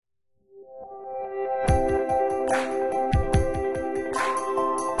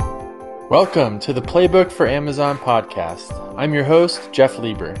Welcome to the Playbook for Amazon podcast. I'm your host, Jeff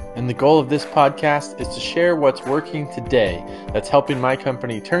Lieber, and the goal of this podcast is to share what's working today that's helping my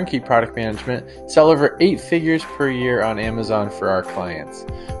company, Turnkey Product Management, sell over 8 figures per year on Amazon for our clients.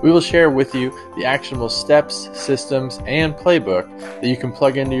 We will share with you the actionable steps, systems, and playbook that you can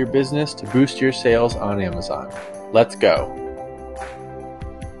plug into your business to boost your sales on Amazon. Let's go.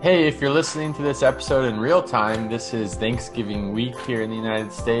 Hey, if you're listening to this episode in real time, this is Thanksgiving week here in the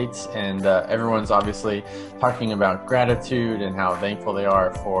United States, and everyone's obviously talking about gratitude and how thankful they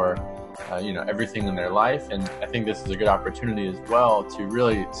are for everything in their life. And I think this is a good opportunity as well to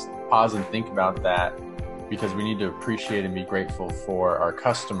really pause and think about that, because we need to appreciate and be grateful for our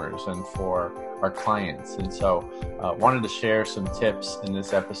customers and for our clients. And so wanted to share some tips in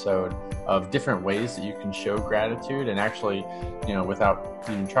this episode of different ways that you can show gratitude, and actually, without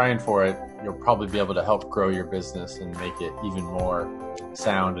even trying for it, you'll probably be able to help grow your business and make it even more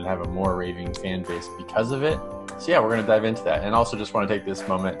sound and have a more raving fan base because of it. So yeah, we're going to dive into that. And also just want to take this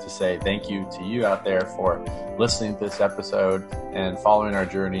moment to say thank you to you out there for listening to this episode and following our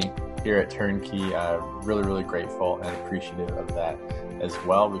journey here at Turnkey. Really grateful and appreciative of that as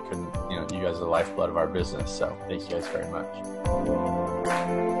well. We couldn't, you guys are the lifeblood of our business. So thank you guys very much.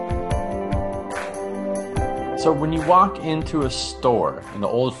 So when you walk into a store in the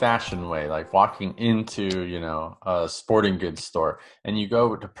old fashioned way, like walking into, a sporting goods store, and you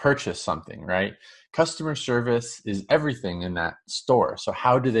go to purchase something, right? Customer service is everything in that store. So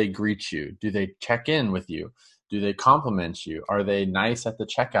how do they greet you? Do they check in with you? Do they compliment you? Are they nice at the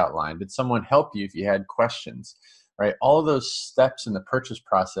checkout line? Did someone help you if you had questions, right? All of those steps in the purchase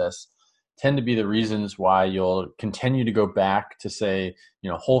process tend to be the reasons why you'll continue to go back to, say,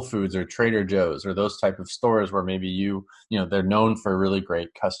 Whole Foods or Trader Joe's or those type of stores where maybe they're known for really great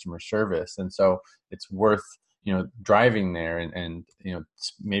customer service. And so it's worth, driving there and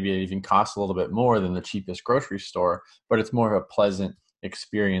maybe it even costs a little bit more than the cheapest grocery store, but it's more of a pleasant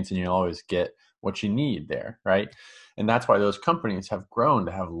experience and you'll always get what you need there, right? And that's why those companies have grown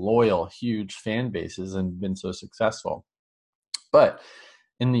to have loyal, huge fan bases and been so successful. But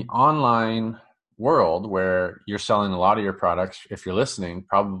in the online world where you're selling a lot of your products, if you're listening,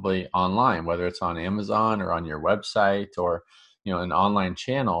 probably online, whether it's on Amazon or on your website or, in online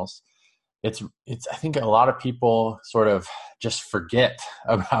channels, it's I think a lot of people sort of just forget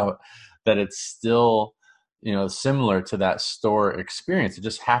about that it's still, similar to that store experience. It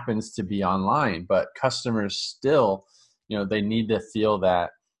just happens to be online, but customers still, they need to feel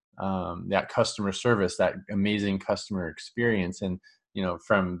that, that customer service, that amazing customer experience. And,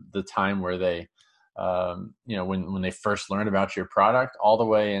 from the time where they, when they first learn about your product all the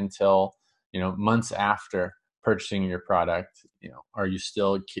way until, months after purchasing your product, are you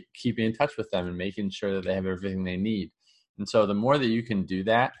still keeping in touch with them and making sure that they have everything they need? And so the more that you can do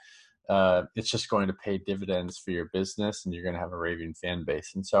that, it's just going to pay dividends for your business and you're going to have a raving fan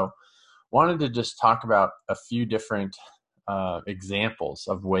base. And so wanted to just talk about a few different examples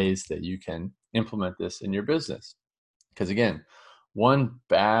of ways that you can implement this in your business. Because again, one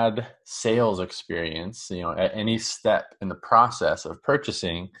bad sales experience, at any step in the process of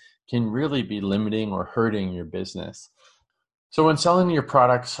purchasing can really be limiting or hurting your business. So when selling your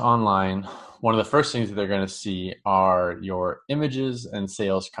products online, one of the first things that they're going to see are your images and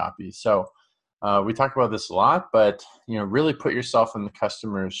sales copy. So we talk about this a lot, but really put yourself in the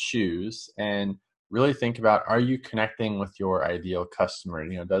customer's shoes and really think about, are you connecting with your ideal customer?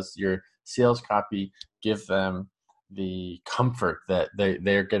 Does your sales copy give them the comfort that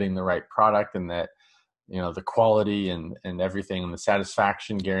they're getting the right product and that the quality and everything and the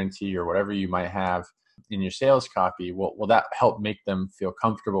satisfaction guarantee or whatever you might have in your sales copy, will that help make them feel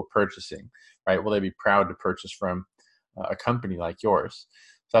comfortable purchasing, right? Will they be proud to purchase from a company like yours?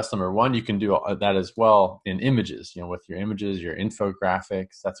 So that's number one. You can do that as well in images, with your images, your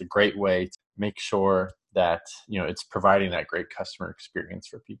infographics. That's a great way to make sure that, it's providing that great customer experience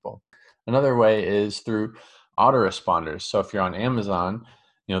for people. Another way is through autoresponders. So if you're on Amazon,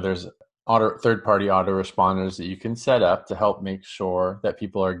 there's third-party autoresponders that you can set up to help make sure that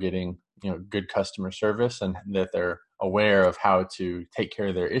people are getting good customer service and that they're aware of how to take care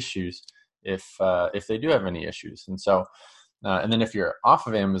of their issues if they do have any issues. And so, and then if you're off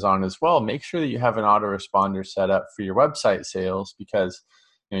of Amazon as well, make sure that you have an autoresponder set up for your website sales, because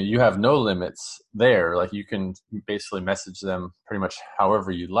you have no limits there. Like you can basically message them pretty much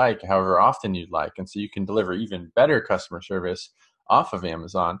however you'd like, however often you'd like. And so you can deliver even better customer service off of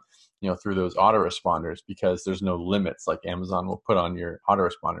Amazon, through those autoresponders, because there's no limits like Amazon will put on your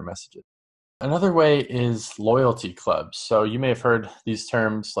autoresponder messages. Another way is loyalty clubs. So you may have heard these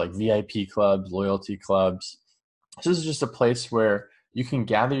terms like VIP clubs, loyalty clubs. This is just a place where you can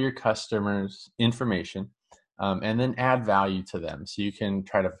gather your customers' information and then add value to them. So you can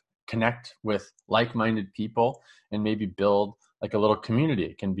try to connect with like-minded people and maybe build like a little community.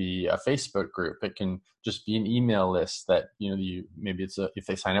 It can be a Facebook group. It can just be an email list that, maybe if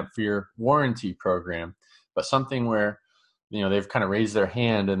they sign up for your warranty program, but something where, they've kind of raised their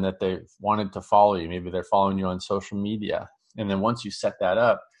hand and that they wanted to follow you. Maybe they're following you on social media. And then once you set that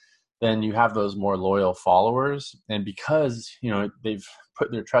up, then you have those more loyal followers. And because, they've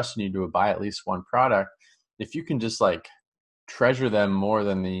put their trust in you to buy at least one product, if you can just like treasure them more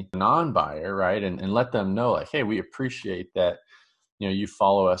than the non-buyer, right? And let them know like, hey, we appreciate that, you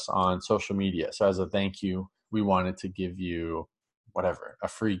follow us on social media. So as a thank you, we wanted to give you whatever, a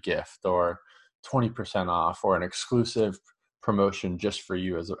free gift or 20% off or an exclusive promotion just for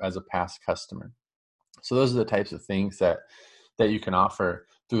you as a past customer. So those are the types of things that you can offer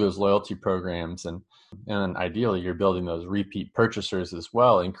through those loyalty programs. And ideally, you're building those repeat purchasers as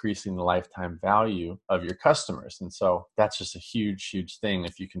well, increasing the lifetime value of your customers. And so that's just a huge, huge thing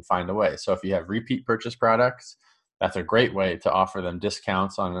if you can find a way. So if you have repeat purchase products, that's a great way to offer them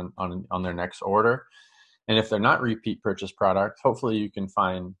discounts on their next order. And if they're not repeat purchase products, hopefully you can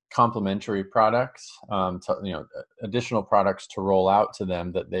find complementary products, additional products to roll out to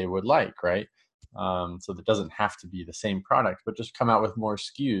them that they would like, right? So that doesn't have to be the same product, but just come out with more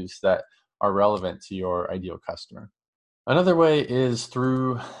SKUs that are relevant to your ideal customer. Another way is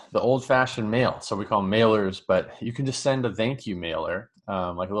through the old-fashioned mail. So we call them mailers, but you can just send a thank you mailer,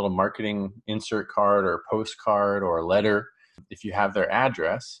 like a little marketing insert card or postcard or a letter. If you have their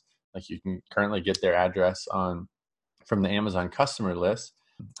address, like you can currently get their address from the Amazon customer list.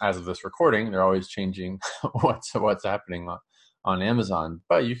 As of this recording, they're always changing what's happening on Amazon,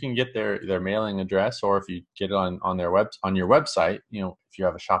 but you can get their mailing address, or if you get it on your website, if you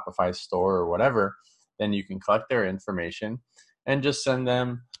have a Shopify store or whatever, then you can collect their information and just send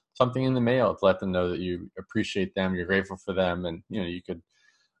them something in the mail to let them know that you appreciate them, you're grateful for them, and you could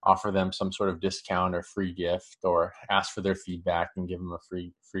offer them some sort of discount or free gift, or ask for their feedback and give them a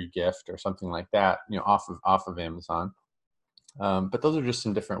free gift or something like that, off of Amazon. But those are just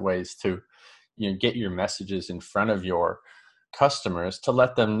some different ways to get your messages in front of your customers to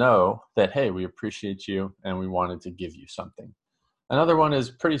let them know that, hey, we appreciate you and we wanted to give you something. Another one is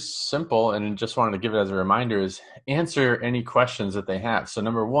pretty simple, and just wanted to give it as a reminder, is answer any questions that they have. So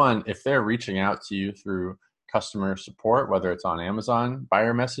number one, if they're reaching out to you through customer support, whether it's on Amazon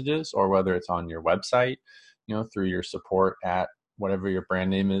buyer messages or whether it's on your website, through your support at whatever your brand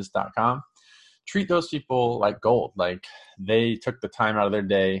name is.com, treat those people like gold. Like they took the time out of their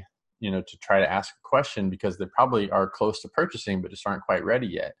day, to try to ask a question because they probably are close to purchasing, but just aren't quite ready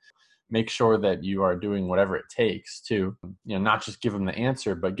yet. Make sure that you are doing whatever it takes to, not just give them the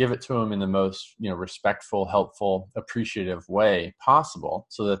answer, but give it to them in the most, respectful, helpful, appreciative way possible,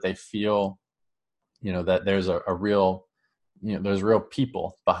 so that they feel, that there's a real, there's real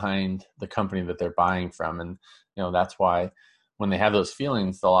people behind the company that they're buying from. And, that's why when they have those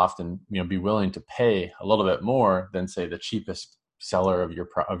feelings, they'll often, be willing to pay a little bit more than, say, the cheapest seller of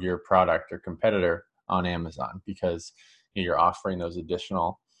your product or competitor on Amazon, because you're offering those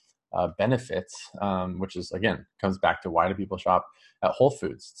additional benefits, which is, again, comes back to why do people shop at Whole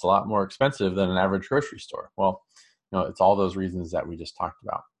Foods? It's a lot more expensive than an average grocery store. Well, it's all those reasons that we just talked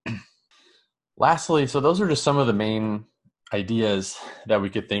about. Lastly, so those are just some of the main ideas that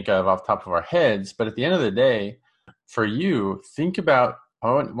we could think of off the top of our heads. But at the end of the day, for you, think about, I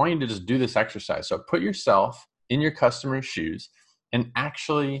want you to just do this exercise. So put yourself in your customer's shoes and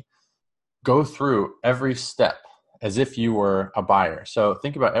actually go through every step as if you were a buyer. So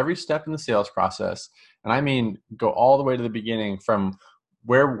think about every step in the sales process. And I mean, go all the way to the beginning, from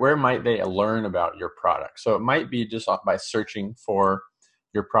where might they learn about your product. So it might be just by searching for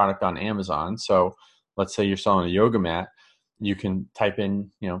your product on Amazon. So let's say you're selling a yoga mat. You can type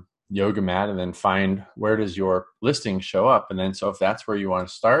in, yoga mat, and then find where does your listing show up. And then, so if that's where you want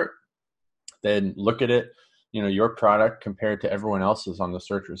to start, then look at it, your product compared to everyone else's on the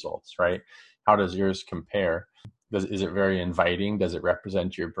search results, right? How does yours compare? Is it very inviting? Does it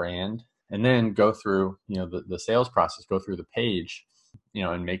represent your brand? And then go through, the sales process, go through the page,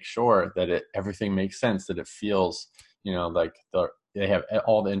 and make sure that everything makes sense, that it feels, like they have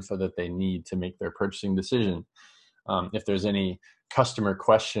all the info that they need to make their purchasing decision. If there's any customer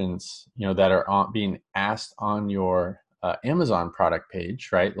questions, that are being asked on your Amazon product page,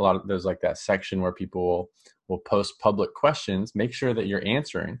 right? There's like that section where people will post public questions. Make sure that you're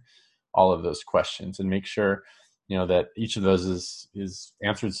answering all of those questions, and make sure, that each of those is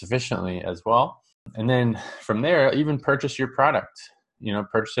answered sufficiently as well. And then from there, even purchase your product,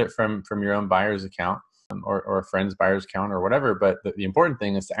 purchase it from your own buyer's account. or a friend's buyer's account or whatever. But the important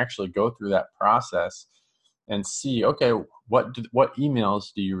thing is to actually go through that process and see, okay, what emails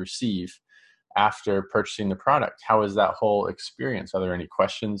do you receive after purchasing the product? How is that whole experience? Are there any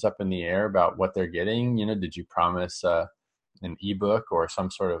questions up in the air about what they're getting? Did you promise an ebook or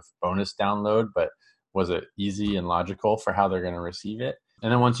some sort of bonus download, but was it easy and logical for how they're going to receive it?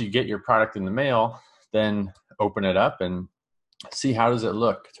 And then once you get your product in the mail, then open it up and see how does it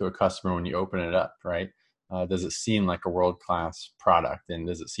look to a customer when you open it up, right? Does it seem like a world-class product, and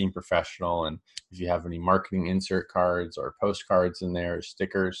does it seem professional? And if you have any marketing insert cards or postcards in there, or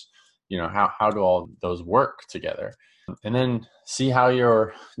stickers, how do all those work together? And then see how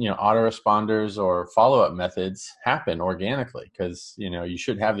your autoresponders or follow-up methods happen organically, because you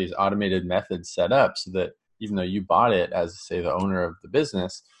should have these automated methods set up so that even though you bought it as, say, the owner of the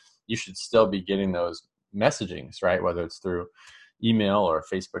business, you should still be getting those messagings, right? Whether it's through email or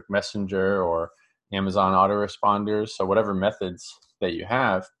Facebook Messenger or Amazon autoresponders, so whatever methods that you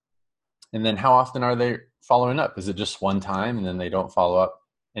have. And then how often are they following up? Is it just one time and then they don't follow up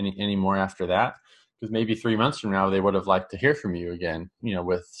any more after that? Because maybe 3 months from now, they would have liked to hear from you again,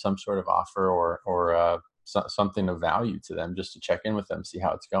 with some sort of offer or something of value to them, just to check in with them, see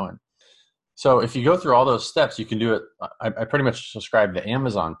how it's going. So if you go through all those steps, you can do it. I pretty much described the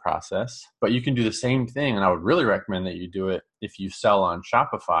Amazon process, but you can do the same thing. And I would really recommend that you do it if you sell on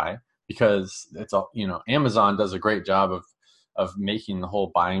Shopify, because it's all, Amazon does a great job of making the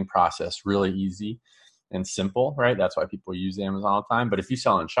whole buying process really easy and simple, right? That's why people use Amazon all the time. But if you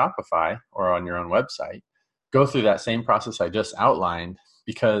sell on Shopify or on your own website, go through that same process I just outlined,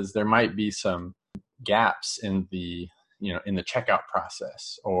 because there might be some gaps in the checkout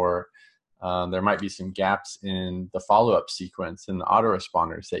process, or there might be some gaps in the follow-up sequence and the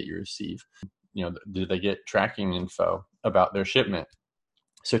autoresponders that you receive. Do they get tracking info about their shipment?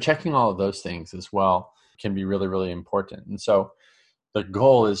 So checking all of those things as well can be really, really important. And so the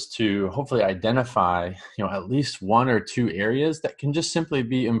goal is to hopefully identify, at least one or two areas that can just simply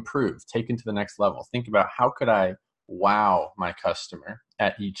be improved, taken to the next level. Think about, how could I wow my customer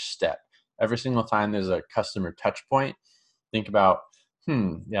at each step? Every single time there's a customer touch point, think about,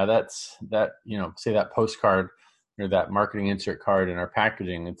 that's that, say that postcard or that marketing insert card in our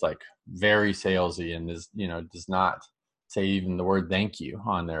packaging, it's like very salesy and does not say even the word thank you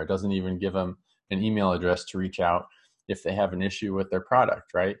on there. It doesn't even give them an email address to reach out if they have an issue with their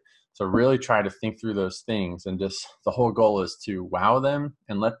product, right? So really try to think through those things, and just the whole goal is to wow them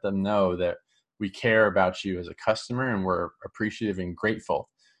and let them know that we care about you as a customer, and we're appreciative and grateful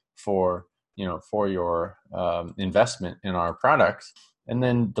for your investment in our products, and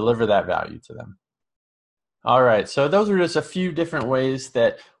then deliver that value to them. All right, so those are just a few different ways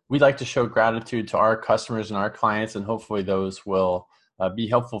that we like to show gratitude to our customers and our clients, and hopefully those will be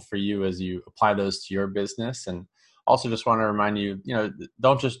helpful for you as you apply those to your business. And also just want to remind you,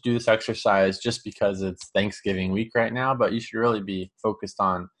 don't just do this exercise just because it's Thanksgiving week right now, but you should really be focused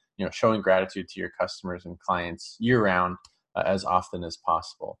on, showing gratitude to your customers and clients year round, as often as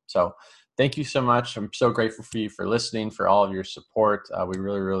possible. So thank you so much. I'm so grateful for you for listening, for all of your support. We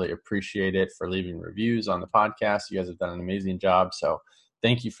really, really appreciate it, for leaving reviews on the podcast. You guys have done an amazing job. So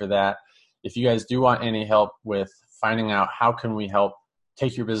thank you for that. If you guys do want any help with finding out how can we help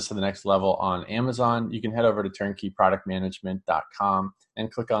take your business to the next level on Amazon, you can head over to turnkeyproductmanagement.com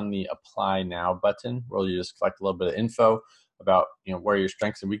and click on the Apply Now button, where you just collect a little bit of info about where your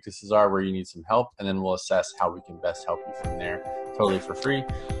strengths and weaknesses are, where you need some help, and then we'll assess how we can best help you from there, totally for free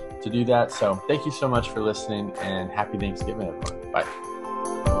to do that. So thank you so much for listening, and happy Thanksgiving, everyone. Bye.